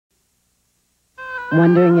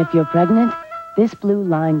Wondering if you're pregnant? This blue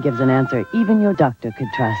line gives an answer even your doctor could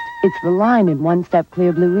trust. It's the line in One Step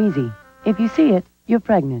Clearblue Easy. If you see it, you're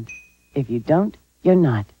pregnant. If you don't, you're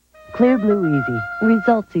not. Clearblue Easy.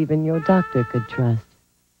 Results even your doctor could trust.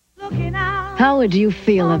 How would you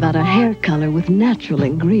feel about a hair color with natural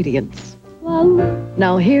ingredients?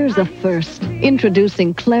 Now here's a first.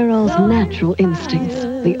 Introducing Clairol's Natural Instincts,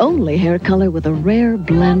 the only hair color with a rare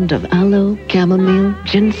blend of aloe, chamomile,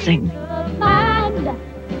 ginseng.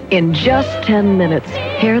 In just 10 minutes,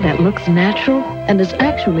 hair that looks natural and is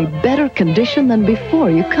actually better conditioned than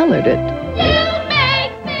before you colored it.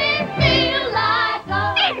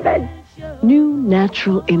 New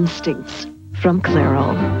Natural Instincts from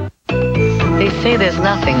Clairol. They say there's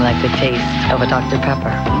nothing like the taste of a Dr.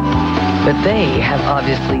 Pepper. But they have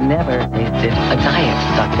obviously never tasted a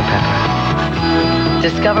Diet Dr. Pepper.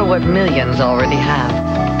 Discover what millions already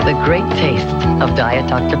have. The great taste of Diet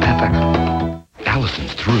Dr. Pepper.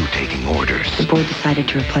 Allison's through taking orders. The board decided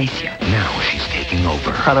to replace you. Now she's taking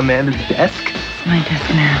over. On Amanda's desk? It's my desk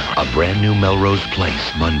now. A brand new Melrose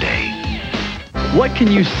Place, Monday. What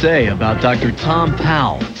can you say about Dr. Tom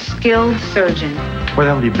Powell? Skilled surgeon. Where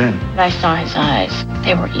the hell have you been? I saw his eyes.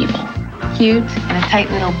 They were evil. Huge and a tight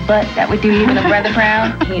little butt that would do even a brother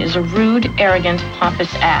proud. He is a rude, arrogant,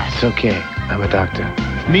 pompous ass. It's okay. I'm a doctor.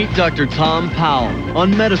 Meet Dr. Tom Powell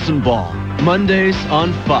on Medicine Ball, Mondays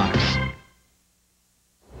on Fox.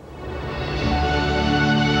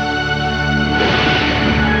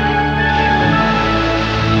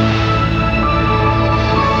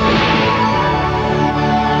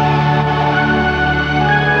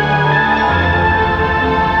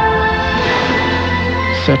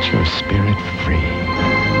 Set your spirit free.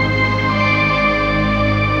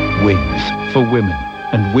 Wings for women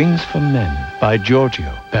and wings for men by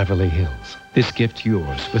Giorgio, Beverly Hills. This gift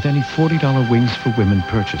yours with any $40 Wings for Women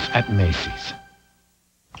purchase at Macy's.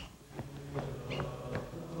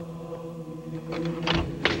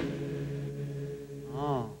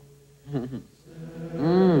 Oh.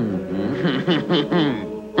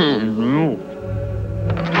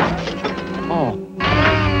 Oh.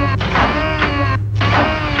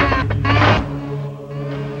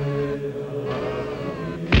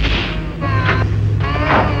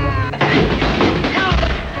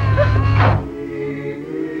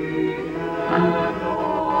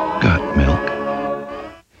 Got milk?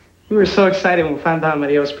 We were so excited when we found out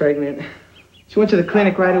Maria was pregnant. She went to the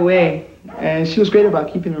clinic right away, and she was great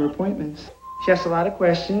about keeping her appointments. She asked a lot of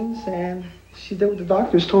questions, and she did what the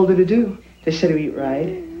doctors told her to do. They said to eat right,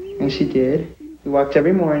 and she did. We walked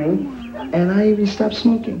every morning, and I even stopped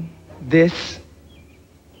smoking. This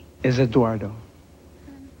is Eduardo.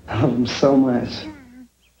 I love him so much.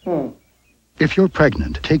 If you're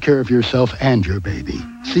pregnant, take care of yourself and your baby.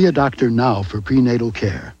 See a doctor now for prenatal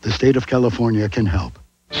care. The state of California can help.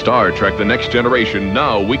 Star Trek The Next Generation,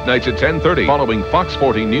 now weeknights at 10:30, following Fox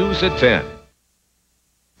 40 News at 10.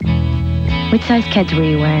 Which size Keds were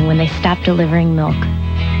you wearing when they stopped delivering milk?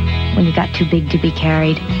 When you got too big to be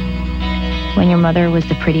carried? When your mother was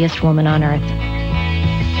the prettiest woman on earth?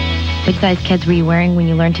 Which size Keds were you wearing when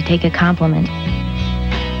you learned to take a compliment?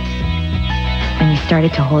 When you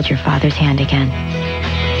started to hold your father's hand again?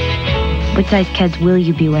 Which size Keds will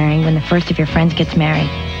you be wearing when the first of your friends gets married?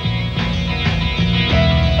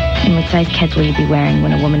 And what size Keds will you be wearing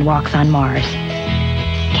when a woman walks on Mars?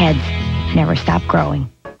 Keds never stop growing.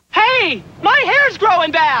 Hey, my hair's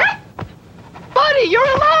growing back! Buddy, you're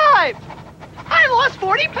alive! I lost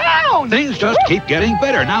 40 pounds! Things just keep getting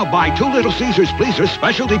better. Now buy 2 Little Caesars Pleaser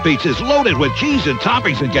specialty pizzas loaded with cheese and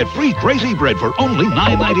toppings and get free crazy bread for only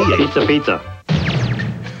 $9.98. Pizza, pizza.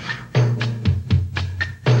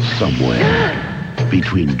 Somewhere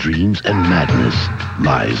between dreams and madness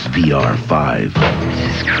lies VR5. This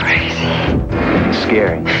is crazy.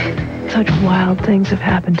 Scary. Such wild things have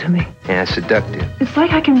happened to me. And seductive. It's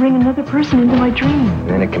like I can bring another person into my dream. And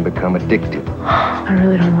then it can become addictive. I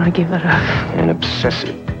really don't want to give that up. And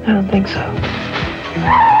obsessive. I don't think so.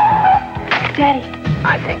 Daddy.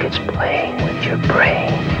 I think it's playing with your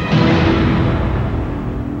brain.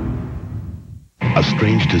 A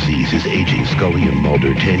strange disease is aging Scully and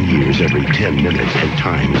Mulder 10 years every 10 minutes, and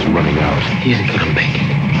time is running out. He's coming.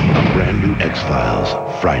 A brand new X-Files,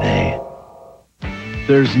 Friday.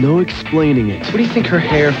 There's no explaining it. What do you think her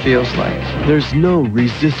hair feels like? There's no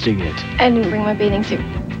resisting it. I didn't bring my bathing suit.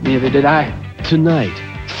 Neither did I. Tonight,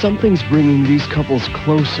 something's bringing these couples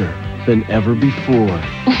closer than ever before.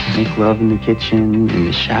 Make love in the kitchen, in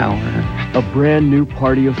the shower. A brand new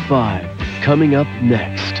Party of 5 coming up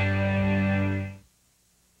next.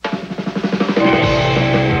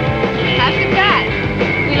 Half the fat.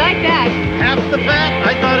 We like that. Half the fat?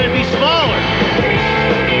 I thought it'd be smaller.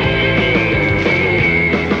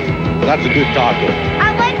 That's a good taco.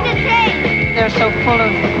 I like the taste. They're so full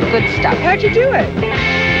of good stuff. How'd you do it?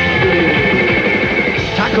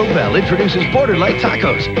 Taco Bell introduces Border Light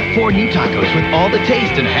Tacos. 4 new tacos with all the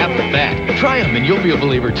taste and half the fat. Try them and you'll be a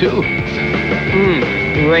believer too.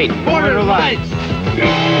 Great. Border Lights.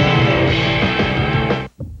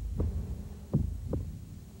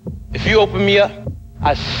 If you open me up,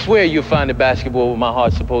 I swear you'll find the basketball where my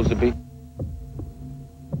heart's supposed to be.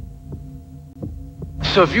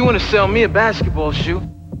 So if you want to sell me a basketball shoe,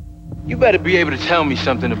 you better be able to tell me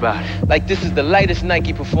something about it. Like this is the lightest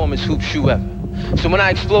Nike Performance hoop shoe ever. So when I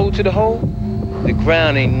explode to the hole, the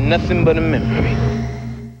ground ain't nothing but a memory.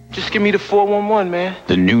 Just give me the 411, man.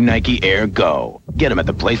 The new Nike Air Go. Get them at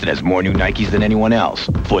the place that has more new Nikes than anyone else.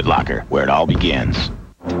 Foot Locker, where it all begins.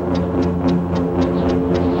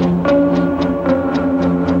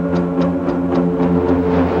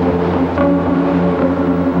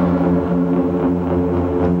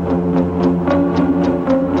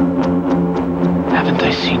 Haven't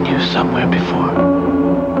I seen you somewhere before?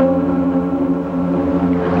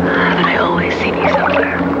 Haven't I always seen you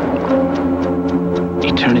somewhere?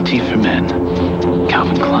 Eternity for Men.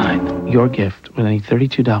 Calvin Klein. Your gift with any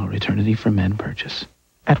 $32 Eternity for Men purchase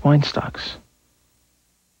at Weinstock's.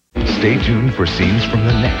 Stay tuned for scenes from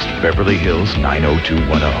the next Beverly Hills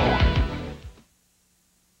 90210.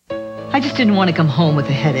 I just didn't want to come home with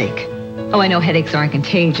a headache. Oh, I know headaches aren't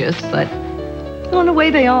contagious, but well, in a way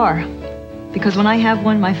they are. Because when I have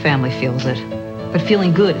one, my family feels it. But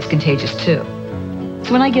feeling good is contagious too.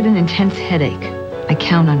 So when I get an intense headache, I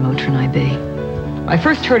count on Motrin IB. I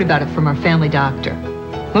first heard about it from our family doctor.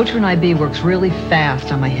 Motrin IB works really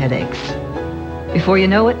fast on my headaches. Before you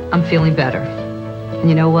know it, I'm feeling better. And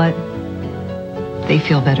you know what? They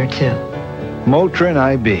feel better too. Motrin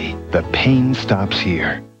IB. The pain stops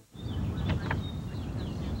here.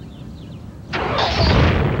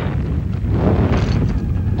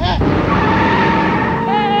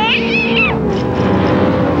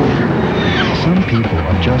 Some people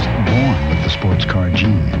are just born with the sports car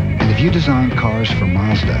gene. And if you design cars for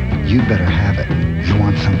Mazda, you'd better have it. You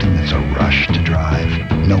want something that's a rush to drive.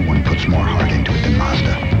 No one puts more heart into it than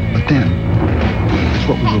Mazda. But then, it's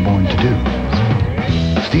what we were born to do.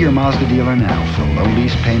 See your Mazda dealer now for a low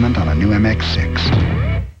lease payment on a new MX-6.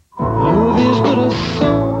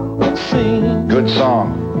 Good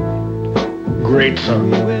song. Great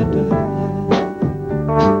song.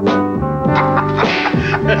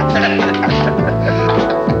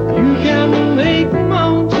 You can make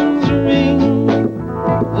mountains ring.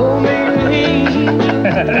 Oh, make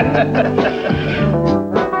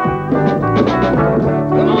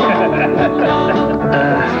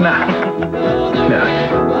No.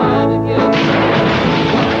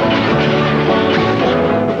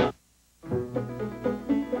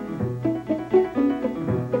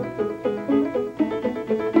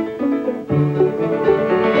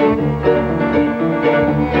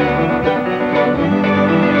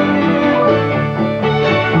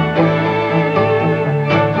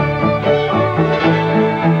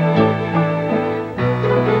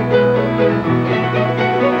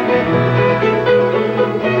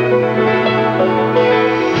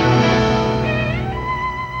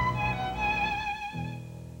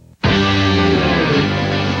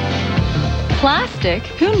 Plastic?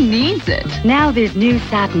 Who needs it? Now there's new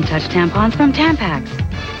Satin Touch tampons from Tampax.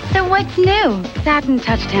 So what's new? Satin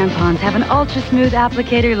Touch tampons have an ultra-smooth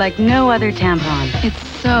applicator like no other tampon. It's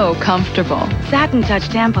so comfortable. Satin Touch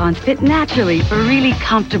tampons fit naturally for really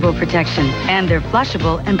comfortable protection. And they're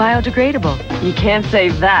flushable and biodegradable. You can't say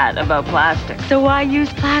that about plastic. So why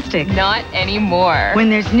use plastic? Not anymore. When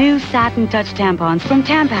there's new Satin Touch tampons from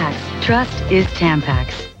Tampax, trust is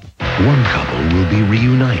Tampax. One couple will be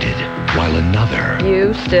reunited, while another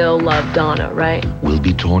You still love Donna, right? will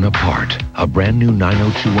be torn apart. A brand new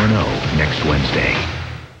 90210 next Wednesday.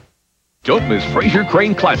 Don't miss Frasier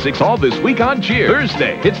Crane Classics all this week on Cheers.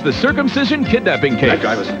 Thursday, it's the circumcision kidnapping case. That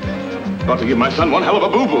guy was about to give my son one hell of a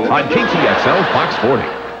boo-boo. On KTXL Fox 40.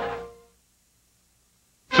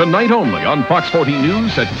 Tonight only on Fox 40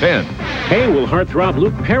 News at 10. Hey, will heartthrob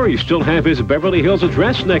Luke Perry still have his Beverly Hills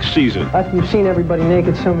address next season? After you've seen everybody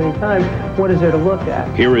naked so many times, what is there to look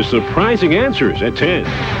at? Here is surprising answers at 10.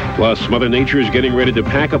 Plus, Mother Nature is getting ready to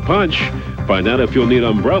pack a punch. Find out if you'll need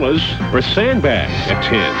umbrellas or sandbags at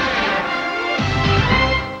 10.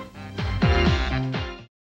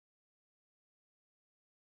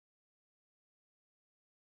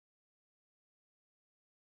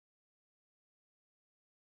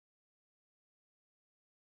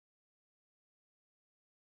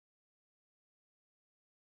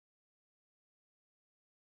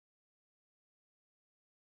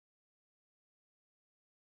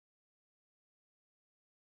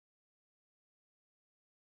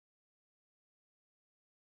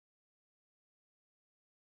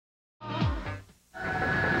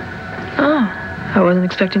 I wasn't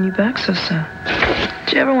expecting you back so soon.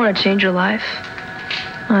 Did you ever want to change your life?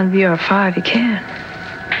 On VR5, you can.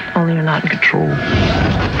 Only you're not in control.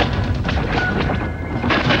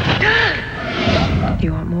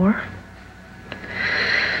 You want more?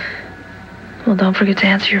 Well, don't forget to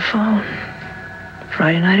answer your phone.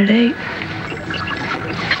 Friday night at 8.